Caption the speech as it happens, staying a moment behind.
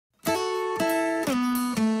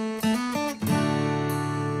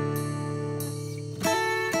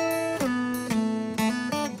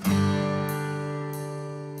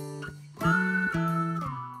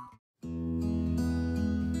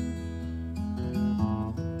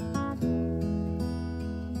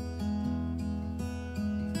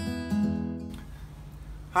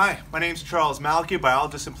Hi, my name is Charles Malki,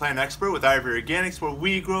 biologist and plant expert with Ivory Organics, where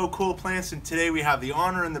we grow cool plants, and today we have the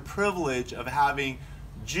honor and the privilege of having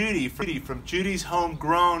Judy from Judy's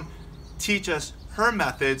Homegrown teach us her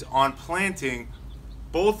methods on planting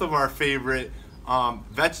both of our favorite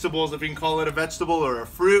vegetables, if we can call it a vegetable or a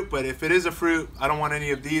fruit, but if it is a fruit, I don't want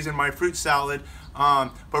any of these in my fruit salad.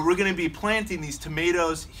 But we're going to be planting these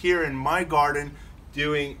tomatoes here in my garden,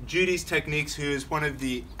 doing Judy's techniques, who is one of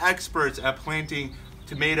the experts at planting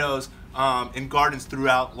tomatoes in gardens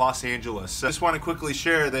throughout Los Angeles. So I just want to quickly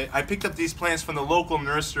share that I picked up these plants from the local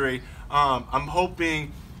nursery. I'm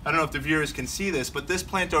hoping, I don't know if the viewers can see this, but this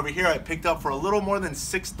plant over here I picked up for a little more than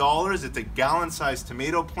 $6. It's a gallon-sized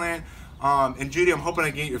tomato plant. And Judy, I'm hoping I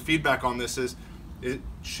can get your feedback on this.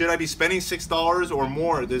 Should I be spending $6 or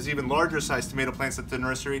more? There's even larger sized tomato plants at the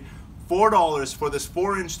nursery. $4 for this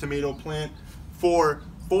 4-inch tomato plant. For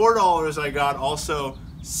 $4 I got also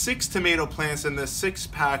 6 tomato plants in this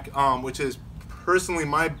 6-pack, which is personally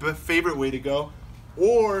my favorite way to go.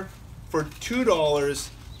 Or for $2,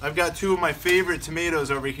 I've got 2 of my favorite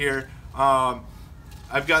tomatoes over here.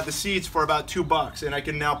 I've got the seeds for about $2, and I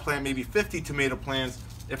can now plant maybe 50 tomato plants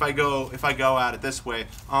if I go at it this way.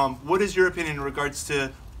 What is your opinion in regards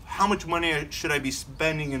to how much money should I be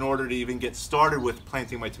spending in order to even get started with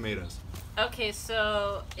planting my tomatoes? Okay,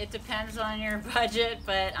 so it depends on your budget,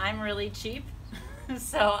 but I'm really cheap.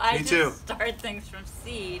 So I just start things from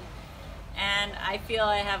seed, and I feel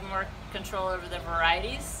I have more control over the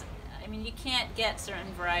varieties. I mean, you can't get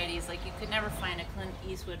certain varieties, like you could never find a Clint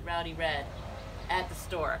Eastwood Rowdy Red at the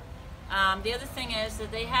store. The other thing is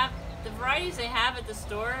that they have, the varieties they have at the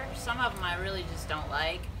store, some of them I really just don't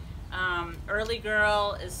like. Early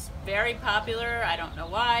Girl is very popular. I don't know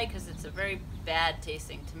why, because it's a very bad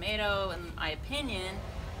tasting tomato in my opinion,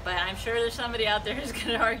 but I'm sure there's somebody out there who's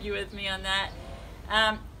going to argue with me on that.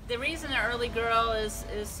 The reason the Early Girl is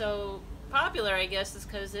so popular, I guess, is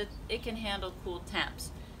because it can handle cool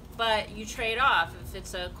temps. But you trade off. If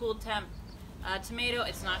it's a cool temp tomato,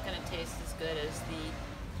 it's not going to taste as good as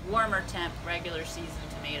the warmer temp regular season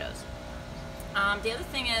tomatoes. The other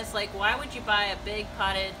thing is, like, why would you buy a big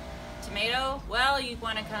potted tomato? Well, you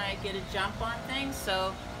want to kind of get a jump on things.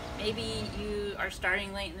 So maybe you are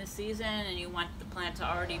starting late in the season and you want the plant to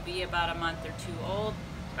already be about a month or 2 old.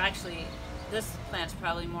 Actually, this plant's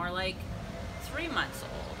probably more like 3 months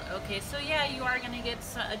old. Okay, so yeah, you are going to get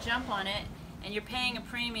a jump on it, and you're paying a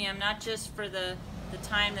premium not just for the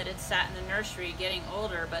time that it's sat in the nursery getting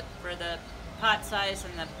older, but for the pot size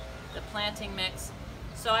and the planting mix.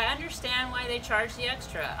 So I understand why they charge the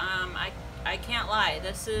extra. I can't lie,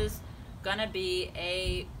 this is going to be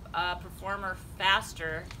a performer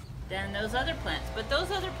faster than those other plants. But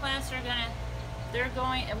those other plants are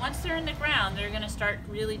going, and once they're in the ground, they're going to start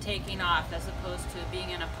really taking off, as opposed to being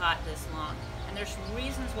in a pot this long. And there's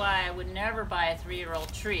reasons why I would never buy a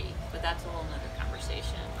 3-year-old tree, but that's a whole nother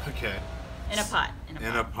conversation. Okay. In a pot.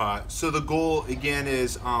 In a pot. So the goal again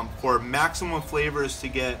is for maximum flavors to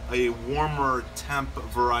get a warmer temp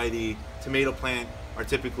variety. Tomato plant are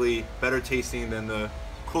typically better tasting than the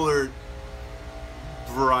cooler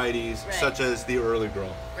varieties, right, such as the Early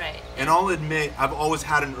Girl. Right. And I'll admit, I've always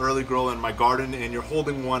had an Early Girl in my garden, and you're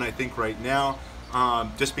holding one, I think, right now,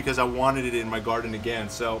 just because I wanted it in my garden again.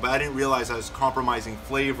 So, but I didn't realize I was compromising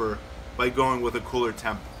flavor by going with a cooler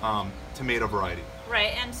temp tomato variety.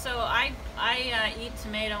 Right, and so I eat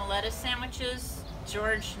tomato and lettuce sandwiches.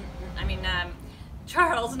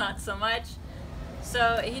 Charles, not so much.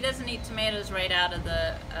 So he doesn't eat tomatoes right out of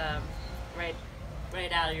the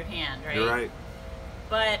right out of your hand, right? You're right.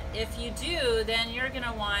 But if you do, then you're going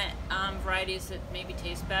to want varieties that maybe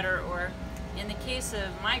taste better. Or in the case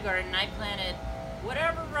of my garden, I planted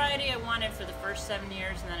whatever variety I wanted for the first 7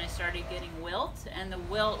 years, and then I started getting wilt, and the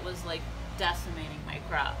wilt was like decimating my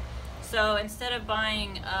crop. So instead of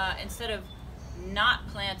not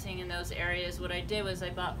planting in those areas, what I did was I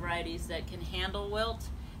bought varieties that can handle wilt,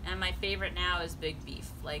 and my favorite now is Big Beef.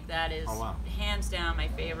 Like, that is hands down my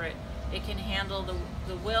favorite. It can handle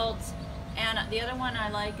the wilt. And the other one I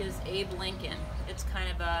like is Abe Lincoln. It's kind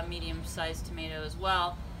of a medium-sized tomato as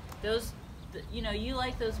well. Those, you know, you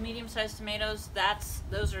like those medium-sized tomatoes,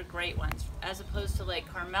 those are great ones, as opposed to like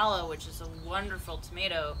Carmelo, which is a wonderful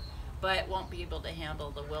tomato, but won't be able to handle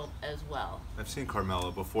the wilt as well. I've seen Carmelo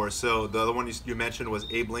before. So the other one you mentioned was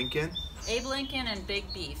Abe Lincoln? Abe Lincoln and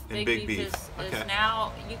Big Beef. And Big Beef is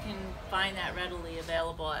now, you can find that readily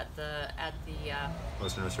available at the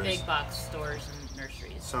most nurseries, big box stores and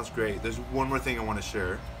nurseries. Sounds great. There's one more thing I want to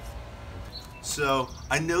share. So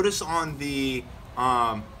I noticed on the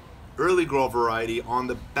Early Girl variety, on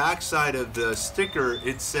the back side of the sticker,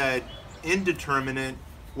 it said Indeterminate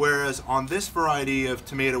Whereas on this variety of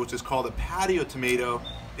tomato, which is called a patio tomato,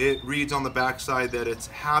 it reads on the backside that its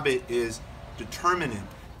habit is determinate.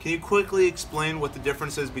 Can you quickly explain what the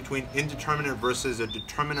difference is between indeterminate versus a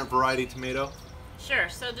determinate variety tomato? Sure.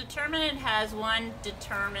 So determinate has one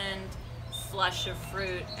determined flush of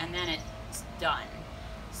fruit, and then it's done.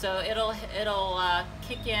 So it'll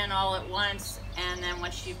kick in all at once, and then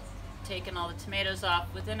once you've taken all the tomatoes off,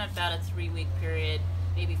 within about a 3-week period,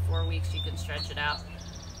 maybe 4 weeks, you can stretch it out.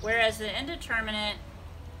 Whereas the indeterminate,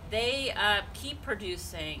 they keep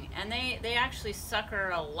producing, and they actually sucker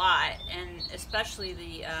a lot, and especially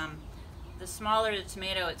the smaller the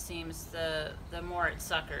tomato, it seems, the more it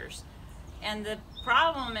suckers. And the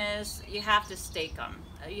problem is you have to stake them.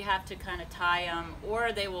 You have to kind of tie them,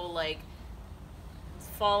 or they will like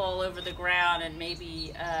fall all over the ground and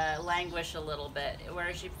maybe languish a little bit.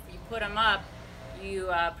 Whereas if you put them up,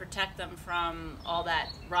 you protect them from all that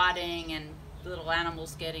rotting and little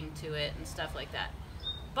animals getting to it and stuff like that.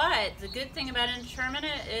 But the good thing about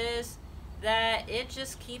indeterminate is that it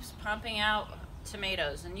just keeps pumping out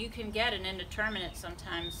tomatoes, and you can get an indeterminate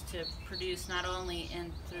sometimes to produce not only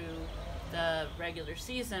in through the regular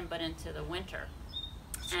season but into the winter.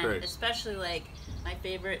 That's and great. Especially like my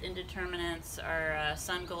favorite indeterminates are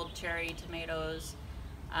sun gold cherry tomatoes,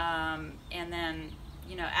 and then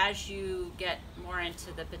as you get more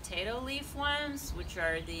into the potato leaf ones, which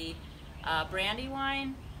are the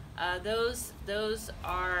Brandywine, they're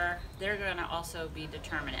going to also be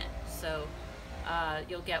determinate. So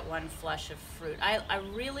you'll get one flush of fruit. I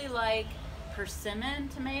really like persimmon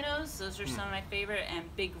tomatoes. Those are some of my favorite,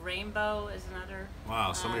 and Big Rainbow is another.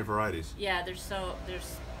 Wow, so many varieties. Yeah, there's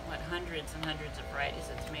what, hundreds and hundreds of varieties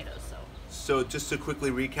of tomatoes. So just to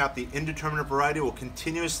quickly recap, the indeterminate variety will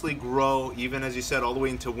continuously grow, even as you said, all the way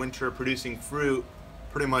into winter, producing fruit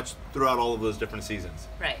pretty much throughout all of those different seasons.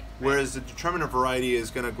 Right. Whereas the determinate variety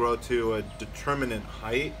is going to grow to a determinate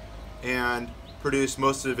height and produce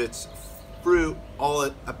most of its fruit all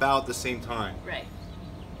at about the same time. Right.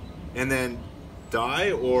 And then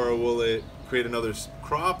die, or will it create another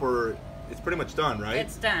crop, or it's pretty much done, right?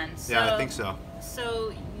 It's done. So, yeah, I think so.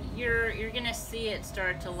 So you're gonna see it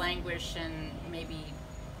start to languish and maybe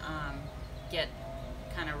get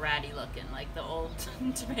kind of ratty looking like the old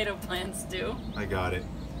tomato plants do. I got it.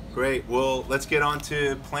 Great. Well, let's get on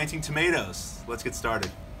to planting tomatoes. Let's get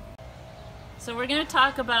started. So we're going to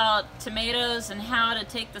talk about tomatoes and how to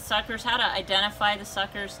take the suckers, how to identify the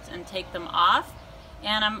suckers and take them off.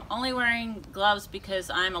 And I'm only wearing gloves because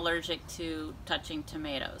I'm allergic to touching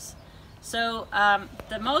tomatoes. So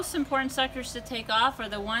the most important suckers to take off are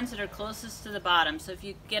the ones that are closest to the bottom. So if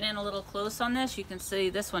you get in a little close on this, you can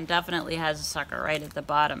see this one definitely has a sucker right at the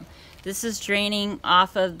bottom. This is draining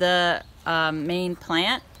off of the main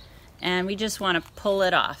plant, and we just want to pull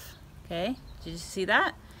it off. Okay, did you see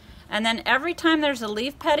that? And then every time there's a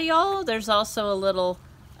leaf petiole, there's also a little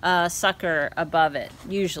sucker above it,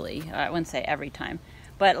 usually. I wouldn't say every time.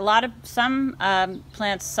 But some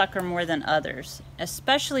plants sucker more than others,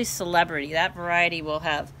 especially Celebrity. That variety will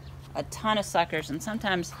have a ton of suckers, and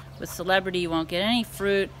sometimes with Celebrity you won't get any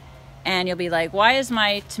fruit, and you'll be like, why is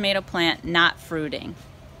my tomato plant not fruiting?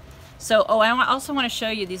 So, I also want to show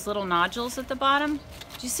you these little nodules at the bottom.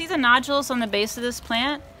 Do you see the nodules on the base of this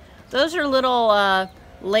plant? Those are little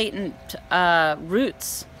latent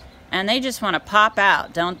roots, and they just want to pop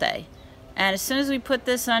out, don't they? And as soon as we put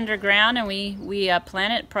this underground and we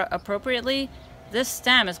plant it appropriately, this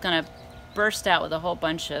stem is going to burst out with a whole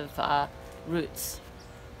bunch of roots.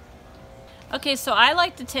 Okay, so I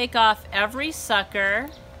like to take off every sucker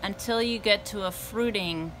until you get to a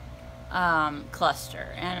fruiting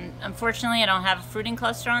cluster. And unfortunately, I don't have a fruiting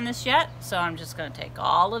cluster on this yet, so I'm just going to take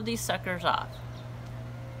all of these suckers off.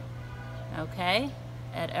 Okay,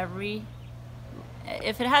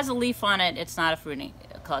 if it has a leaf on it, it's not a fruiting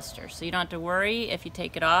cluster, so you don't have to worry if you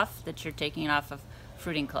take it off that you're taking it off a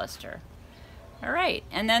fruiting cluster. All right,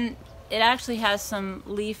 and then it actually has some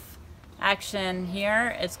leaf action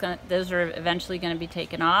here. Those are eventually going to be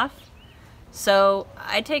taken off. So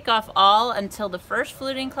I take off all until the first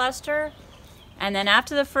fruiting cluster, and then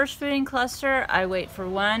after the first fruiting cluster, I wait for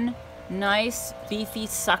one nice beefy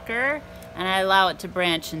sucker, and I allow it to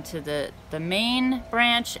branch into the main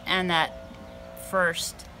branch and that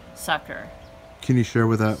first sucker. Can you share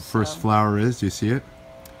what that first flower is? Do you see it?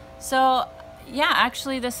 So, yeah,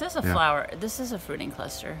 actually this is a flower. This is a fruiting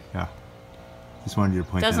cluster. Yeah. Just wanted you to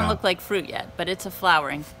point that out. Doesn't look like fruit yet, but it's a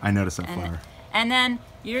flowering. I noticed that flower. And then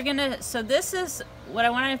you're gonna, so this is, what I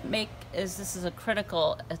want to make is, this is a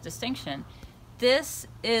critical distinction. This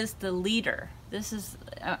is the leader. This is,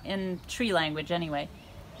 in tree language anyway,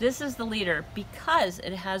 this is the leader because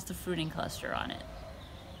it has the fruiting cluster on it.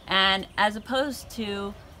 And as opposed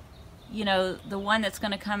to, you know, the one that's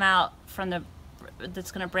going to come out from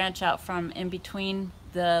that's going to branch out from in between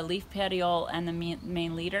the leaf petiole and the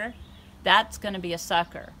main leader, that's going to be a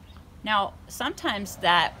sucker. Now, sometimes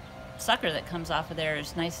that sucker that comes off of there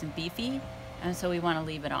is nice and beefy, and so we want to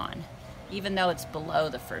leave it on, even though it's below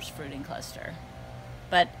the first fruiting cluster.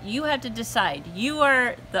 But you have to decide. You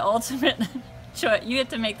are the ultimate choice. You have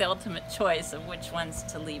to make the ultimate choice of which ones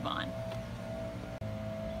to leave on.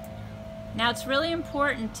 Now, it's really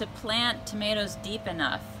important to plant tomatoes deep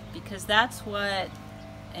enough, because that's what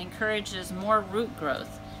encourages more root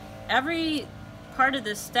growth. Every part of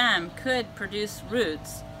the stem could produce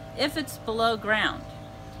roots if it's below ground.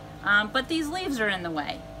 But these leaves are in the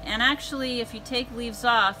way. And actually, if you take leaves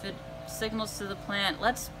off, it signals to the plant,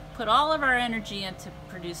 let's put all of our energy into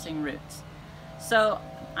producing roots. So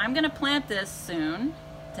I'm going to plant this soon,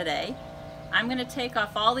 today. I'm going to take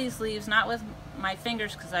off all these leaves, not with my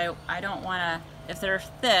fingers, because I don't want to, if they're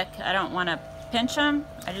thick, I don't want to pinch them.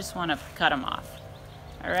 I just want to cut them off.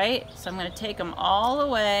 All right, so I'm going to take them all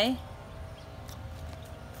away,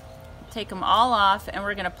 take them all off, and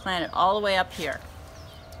we're going to plant it all the way up here.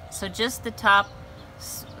 So just the top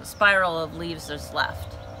spiral of leaves is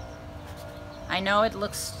left. I know it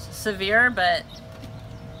looks severe, but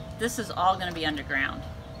this is all going to be underground.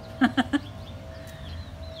 All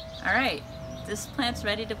right, this plant's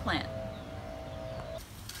ready to plant.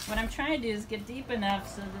 What I'm trying to do is get deep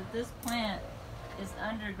enough so that this plant is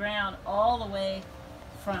underground all the way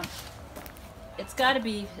from, it's got to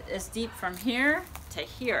be as deep from here to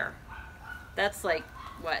here. That's like,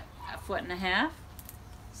 what, 1.5 feet?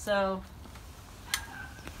 So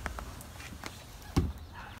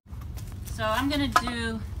I'm going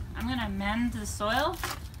to amend the soil,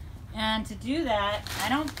 and to do that, I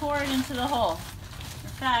don't pour it into the hole. In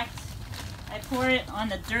fact, I pour it on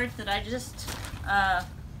the dirt that I just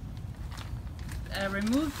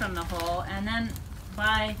removed from the hole, and then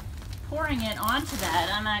by pouring it onto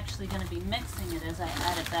that, I'm actually going to be mixing it as I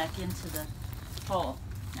add it back into the hole.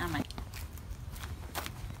 Now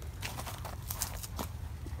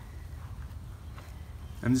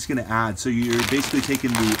I'm just going to add, so you're basically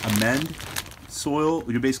taking the amend soil,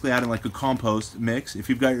 you're basically adding like a compost mix. If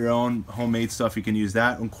you've got your own homemade stuff, you can use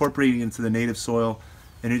that, incorporating it into the native soil,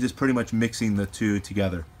 and you're just pretty much mixing the two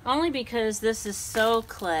together. Only because this is so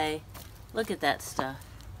clay. Look at that stuff.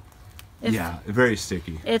 Yeah, very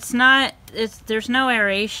sticky. It's not, there's no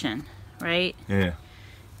aeration, right? Yeah.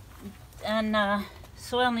 And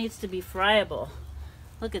soil needs to be friable.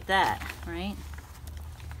 Look at that, right?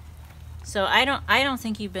 So I don't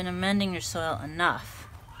think you've been amending your soil enough.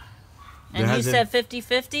 And you said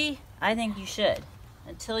 50-50? I think you should,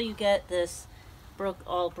 until you get this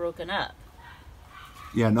all broken up.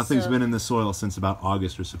 Yeah, nothing's been in the soil since about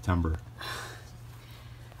August or September.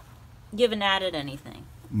 You haven't added anything?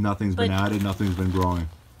 Nothing's been added, nothing's been growing.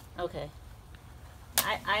 Okay.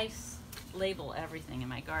 I label everything in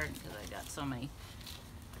my garden because I got so many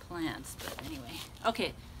plants, but anyway.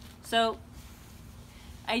 Okay, so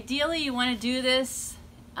ideally you want to do this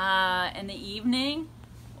in the evening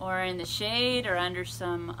or in the shade or under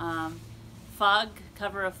some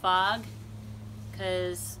cover of fog,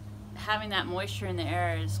 because having that moisture in the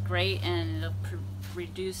air is great, and it'll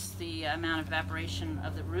reduce the amount of evaporation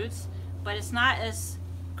of the roots, but it's not as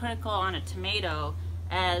critical on a tomato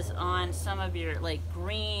as on some of your like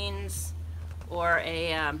greens or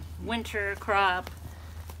a winter crop.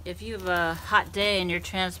 If you have a hot day and you're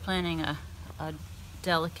transplanting a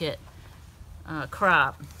delicate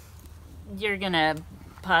crop, you're gonna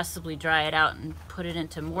possibly dry it out and put it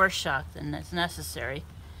into more shock than is necessary.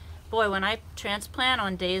 Boy, when I transplant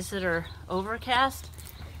on days that are overcast,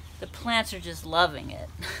 the plants are just loving it.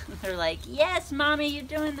 They're like, yes, Mommy, you're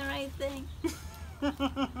doing the right thing.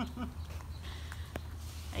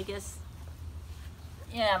 I guess,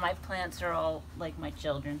 yeah, my plants are all like my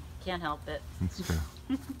children. Can't help it. That's true.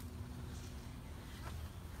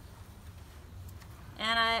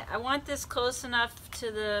 And I want this close enough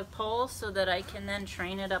to the pole so that I can then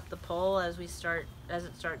train it up the pole as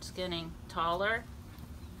it starts getting taller.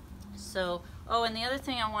 So, oh, and the other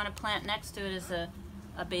thing I want to plant next to it is a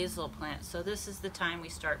basil plant. So this is the time we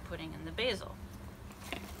start putting in the basil.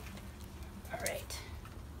 All right.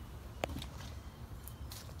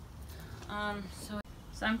 So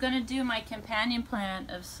I'm going to do my companion plant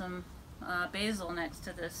of some basil next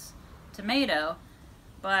to this tomato,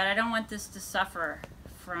 but I don't want this to suffer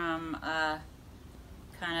from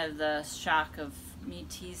kind of the shock of me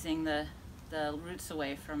teasing the roots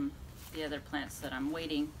away from the other plants that I'm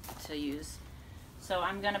waiting to use. So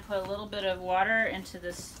I'm going to put a little bit of water into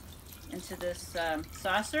this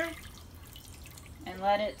saucer, and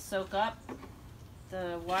let it soak up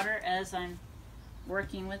the water as I'm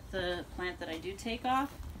working with the plant that I do take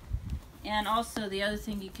off. And also the other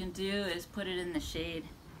thing you can do is put it in the shade,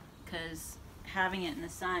 because having it in the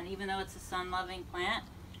sun, even though it's a sun-loving plant,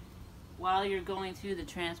 while you're going through the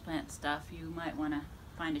transplant stuff, you might want to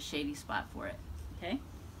find a shady spot for it. Okay?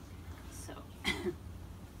 So I'm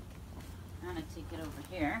going to take it over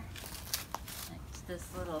here. It's this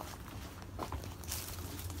little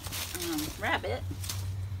rabbit.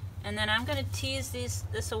 And then I'm going to tease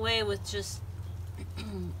this away with just,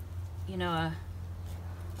 you know,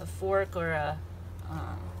 a fork or a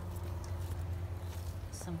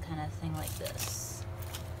some kind of thing like this.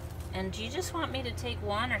 And do you just want me to take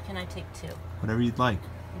one, or can I take two? Whatever you'd like.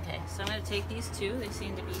 Okay, so I'm going to take these two. They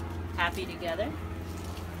seem to be happy together.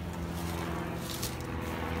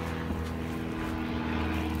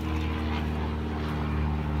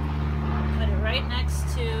 Put it right next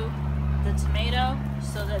to the tomato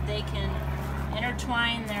so that they can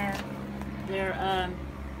intertwine their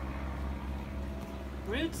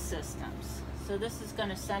root systems. So this is going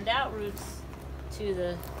to send out roots to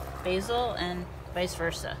the basil and vice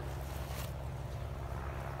versa.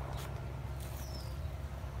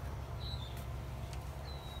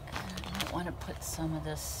 I might want to put some of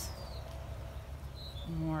this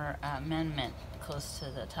more amendment close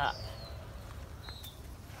to the top,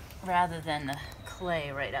 rather than the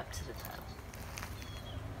clay right up to the top.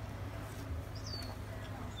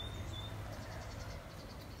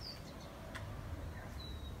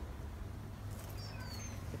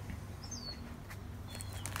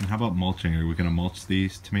 And how about mulching? Are we going to mulch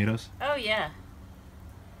these tomatoes? Oh yeah,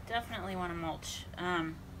 definitely want to mulch.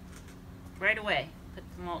 Right away, put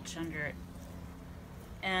the mulch under it.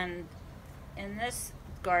 And in this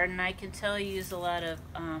garden, I can tell you use a lot of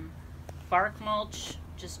bark mulch,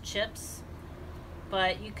 just chips,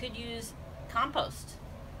 but you could use compost.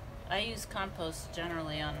 I use compost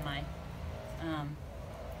generally on my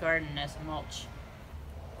garden as mulch,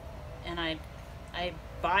 and I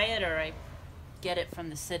buy it or I get it from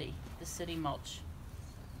the city mulch.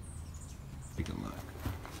 Take a look.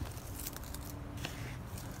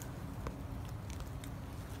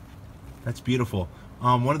 That's beautiful.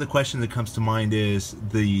 One of the questions that comes to mind is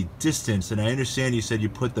the distance, and I understand you said you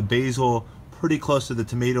put the basil pretty close to the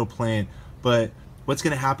tomato plant, but what's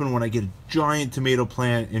going to happen when I get a giant tomato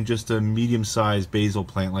plant and just a medium-sized basil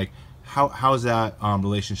plant? Like, how is that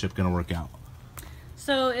relationship going to work out?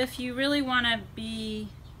 So if you really want to be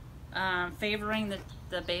favoring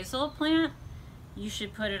the basil plant, you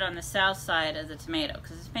should put it on the south side of the tomato,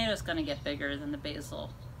 because the tomato is going to get bigger than the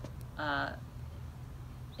basil.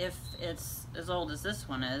 If it's as old as this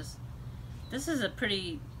one is. This is a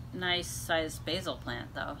pretty nice sized basil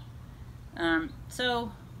plant though.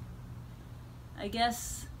 So I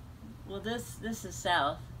guess, well, this is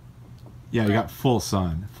south. Yeah, you got full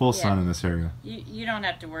sun in this area. You don't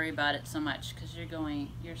have to worry about it so much, because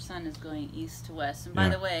your sun is going east to west. And by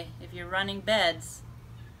the way, if you're running beds,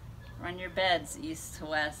 run your beds east to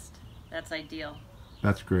west. That's ideal.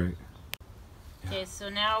 That's great. Okay, so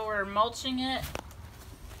now we're mulching it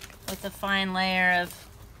with a fine layer of,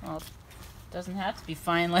 well, it doesn't have to be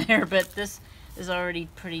fine layer, but this is already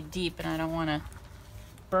pretty deep and I don't want to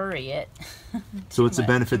bury it. So what's the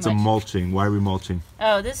benefits of mulching? Why are we mulching?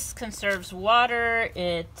 Oh, this conserves water.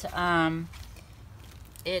 It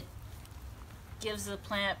gives the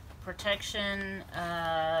plant protection.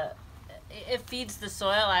 It feeds the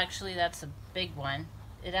soil. Actually, that's a big one.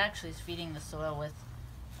 It actually is feeding the soil with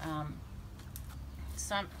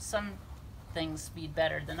some things feed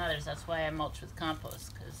better than others. That's why I mulch with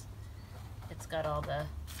compost, because it's got all the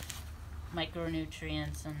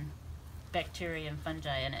micronutrients and bacteria and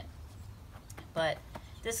fungi in it. But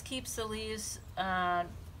this keeps the leaves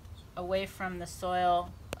away from the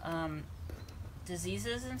soil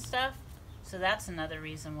diseases and stuff, so that's another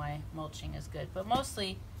reason why mulching is good. But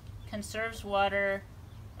mostly conserves water,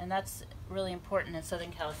 and that's really important in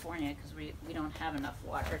Southern California because we don't have enough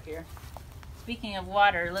water here. Speaking of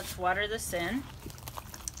water, let's water this in.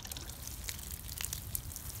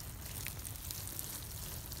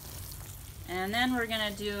 And then we're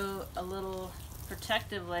going to do a little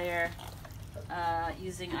protective layer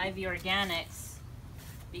using IV Organics,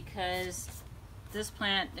 because this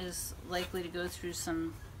plant is likely to go through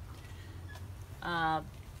some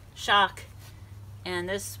shock, and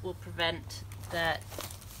this will prevent that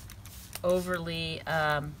overly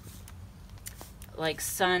like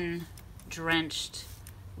sun drenched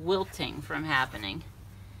wilting from happening.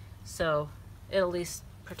 So it'll at least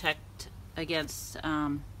protect against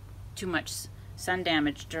too much sun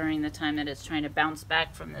damage during the time that it's trying to bounce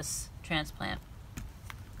back from this transplant.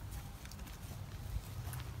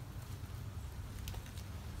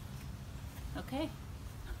 Okay.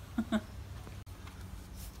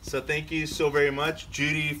 So thank you so very much,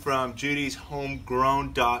 Judy from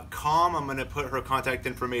judyshomegrown.com. I'm going to put her contact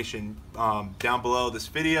information down below this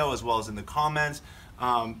video as well as in the comments.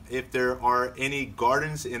 If there are any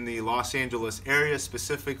gardens in the Los Angeles area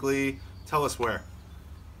specifically, tell us where.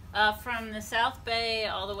 From the South Bay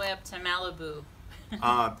all the way up to Malibu.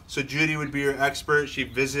 So Judy would be your expert. She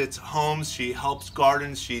visits homes, she helps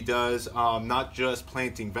gardens, she does not just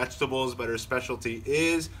planting vegetables, but her specialty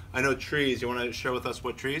is, I know, trees. You want to share with us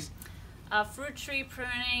what trees? Fruit tree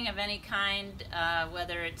pruning of any kind,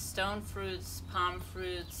 whether it's stone fruits, palm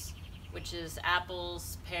fruits, which is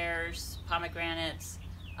apples, pears, pomegranates,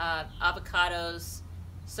 avocados,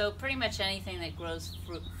 so pretty much anything that grows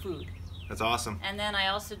food. That's awesome. And then I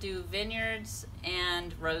also do vineyards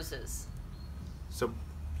and roses.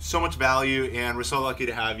 So much value, and we're so lucky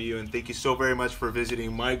to have you, and thank you so very much for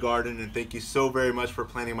visiting my garden, and thank you so very much for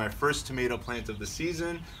planting my first tomato plant of the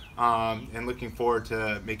season, and looking forward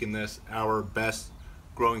to making this our best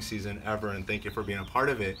growing season ever, and thank you for being a part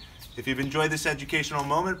of it. If you've enjoyed this educational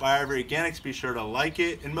moment by Ivory Organics, be sure to like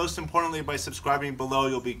it, and most importantly, by subscribing below,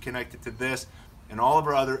 you'll be connected to this and all of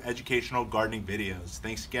our other educational gardening videos.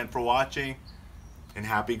 Thanks again for watching, and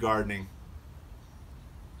happy gardening.